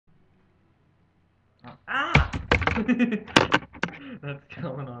Ah! That's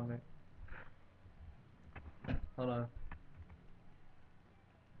going on me. Hold on.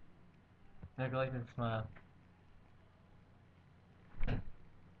 Act like and smile. I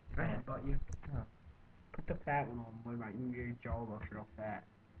headbutt you. Oh. Put the fat one on. What about you? Your jaw looks real fat.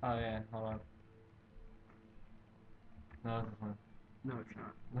 Oh yeah, hold on. No, it's fun. No, it's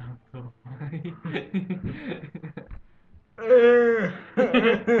not. No, it's so funny.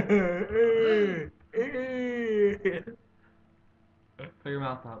 Put your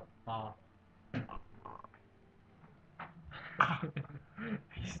mouth up. Ah.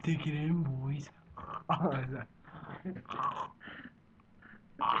 Stick it in, boys.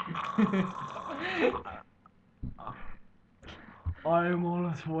 I'm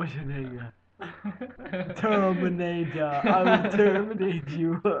Arnold Schwarzenegger. Terminator. I will terminate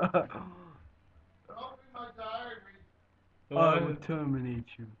you. I will terminate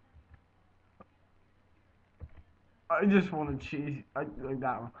you. I just want to cheese. I like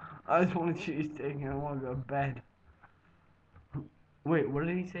that one. I just want to cheese steak and I want to go to bed. Wait, what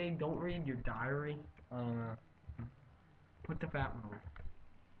did he say? Don't read your diary. I don't know. Put the fat one on.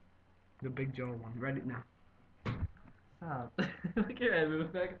 The big Joe one. Read it now. Stop. Look at your head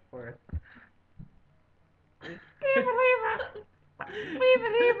move back and forth.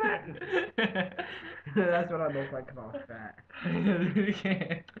 That's what I look like if I was fat. You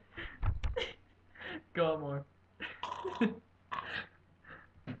can't. Go on more.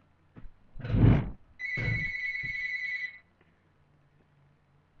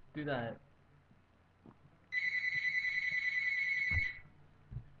 Do that.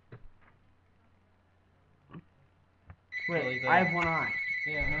 Wait, I have one eye.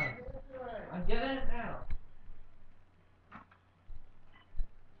 Yeah, no. I'm getting it now.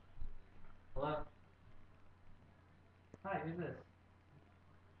 Hello? Hi, who's this?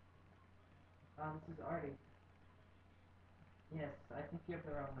 This is Artie. Yes, I think you have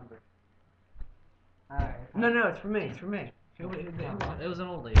the wrong number. Alright. No, it's for me. It's for me. It was an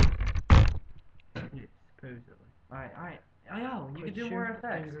old lady. Yeah, supposedly. Alright. I know, you could do more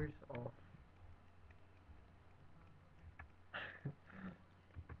effects. Fingers off.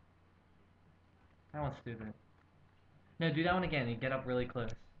 That one's stupid. No, do that one again and get up really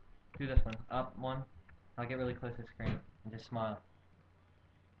close. Do this one. Up one. I'll get really close to the screen. And just smile.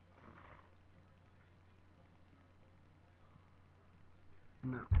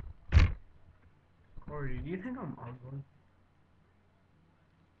 No. Corey, do you think I'm ugly?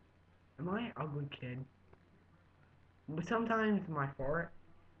 Am I an ugly kid? But sometimes my fart,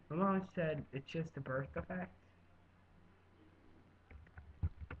 my mom said it's just a birth defect.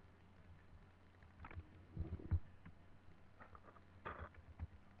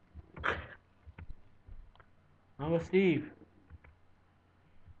 Uncle Steve.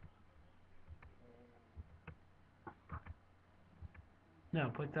 No,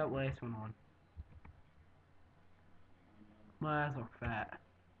 put that last one on. My eyes are fat.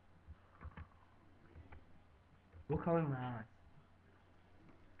 What color are my eyes?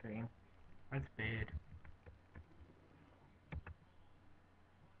 Green. That's bad.